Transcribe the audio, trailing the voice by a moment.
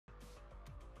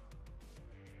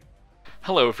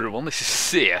Hello everyone, this is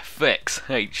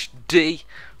CFxHD.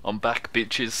 I'm back,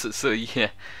 bitches. So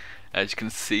yeah, as you can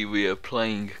see, we are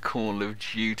playing Call of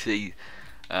Duty,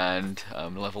 and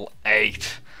level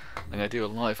 8. I'm gonna do a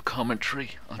live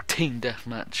commentary on Team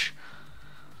Deathmatch.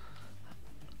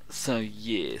 So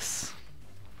yes,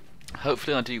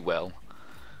 hopefully I do well.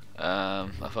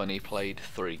 I've only played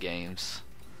 3 games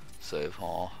so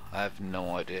far. I have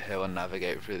no idea how I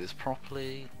navigate through this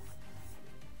properly.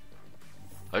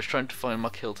 I was trying to find my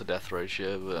kill to death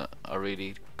ratio, but I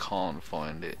really can't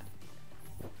find it.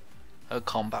 Oh,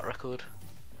 combat record.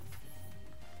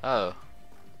 Oh,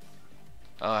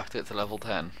 I have to get to level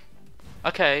 10.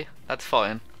 Okay, that's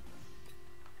fine.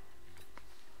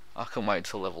 I can wait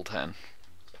till level 10.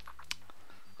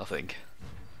 I think. Do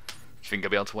you think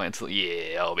I'll be able to wait until?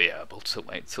 Yeah, I'll be able to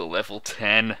wait till level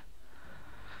 10.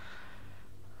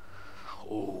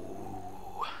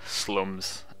 Ooh,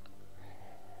 slums.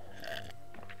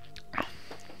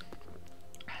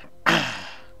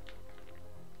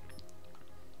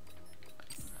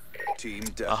 Team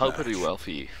Deathmatch. I hope I do well for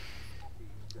you.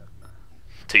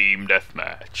 Team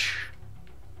Deathmatch.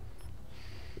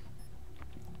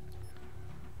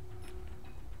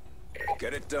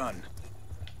 Get it done.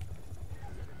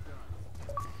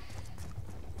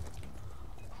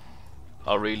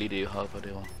 I really do hope I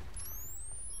do well.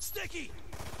 Sticky.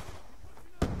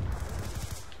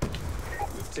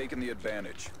 We've taken the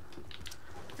advantage.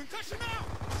 Concussion out.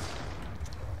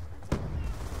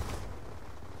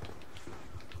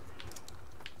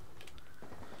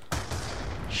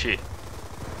 Shit.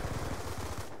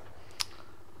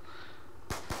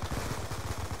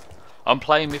 I'm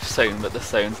playing with sound, but the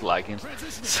sound's lagging.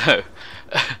 So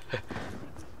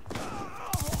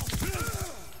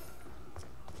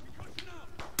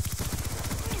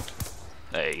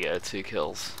there you go, 2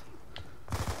 kills.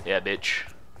 Yeah, bitch.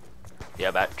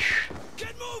 Yeah, bitch.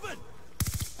 Get moving.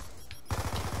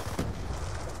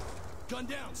 Gun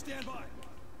down. Stand by.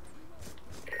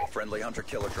 Friendly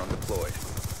hunter-killer drone deployed.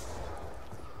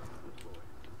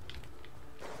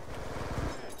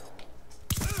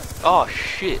 Oh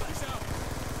shit.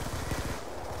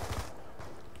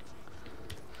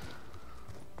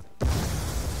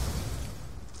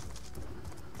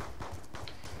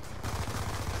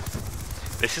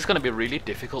 This is going to be really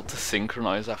difficult to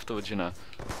synchronize afterwards, you know.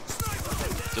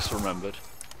 Just remembered.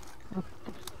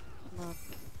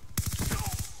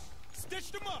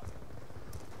 Stitched him up.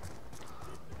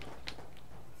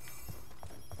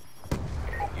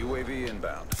 UAV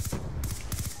inbound.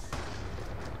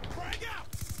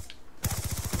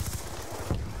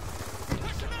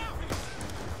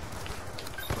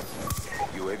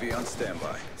 UAV on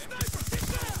standby.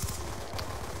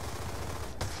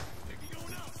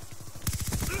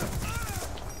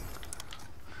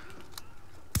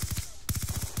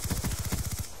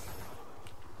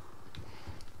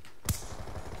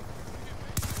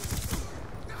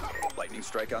 Lightning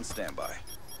strike on standby.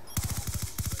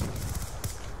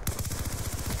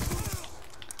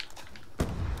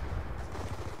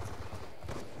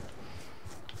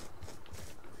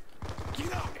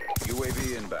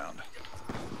 UAV inbound.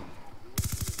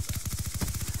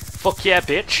 Fuck yeah,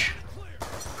 bitch.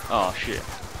 Oh shit.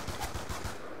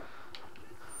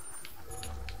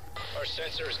 Our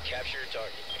sensors capture your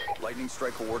target. Lightning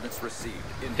strike coordinates received.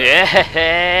 Inbound.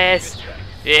 Yes.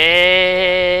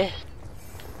 Yeah.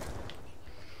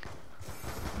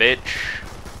 Bitch.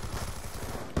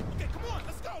 Okay, come on,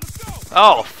 let's go.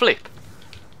 Oh, flip.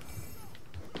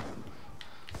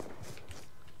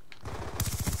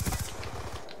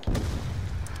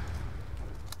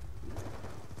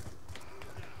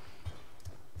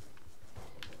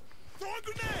 Throw a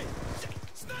grenade!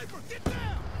 Sniper, get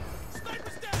down!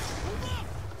 Sniper's down! Move up!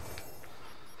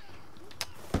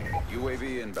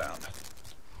 UAV inbound.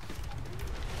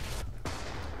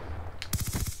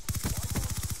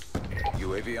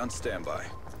 UAV on standby.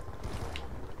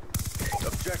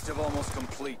 Objective almost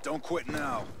complete. Don't quit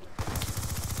now.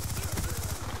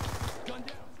 Gun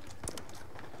down.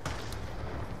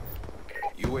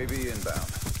 UAV inbound.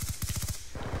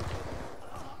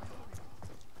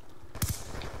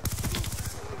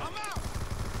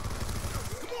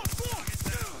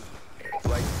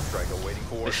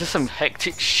 This is some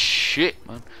hectic shit,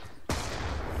 man.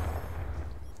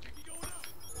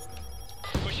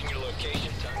 Pushing your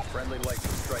location time. Friendly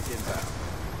lightning strike inbound.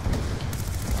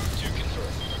 2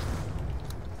 confirmed.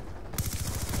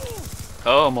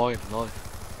 Oh my life.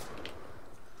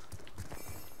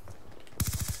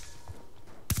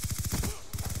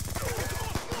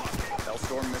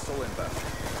 Hellstorm missile inbound.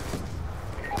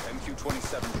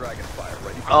 MQ-27 Dragonfire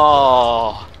ready for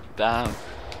Oh, damn.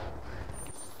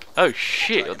 Oh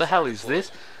shit, what the hell is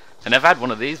this? I never had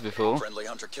one of these before. Friendly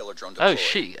hunter-killer drone Oh deployed.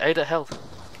 shit, 8 of health.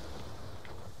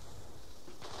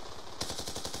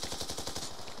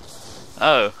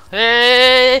 Oh,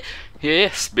 hey,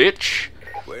 yes, bitch.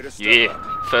 Way to step Yeah,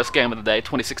 up. first game of the day,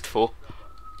 26-4.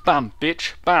 Bam,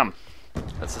 bitch, bam.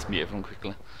 Let's just mute everyone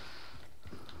quickly.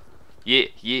 Yeah.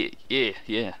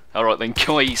 Alright then,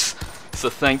 guys. So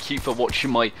thank you for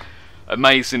watching my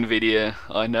amazing video.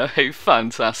 I know how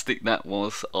fantastic that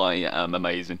was. I am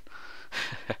amazing.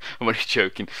 I'm only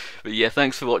joking. But yeah,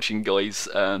 thanks for watching, guys.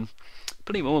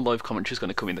 Plenty more live commentary is going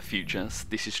to come in the future.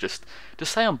 This is just to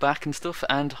say I'm back and stuff,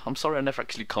 and I'm sorry I never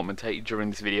actually commentated during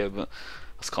this video, but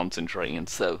I was concentrating,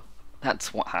 so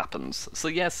that's what happens. So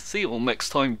yes, see you all next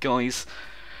time, guys.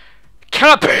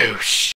 Kaboosh!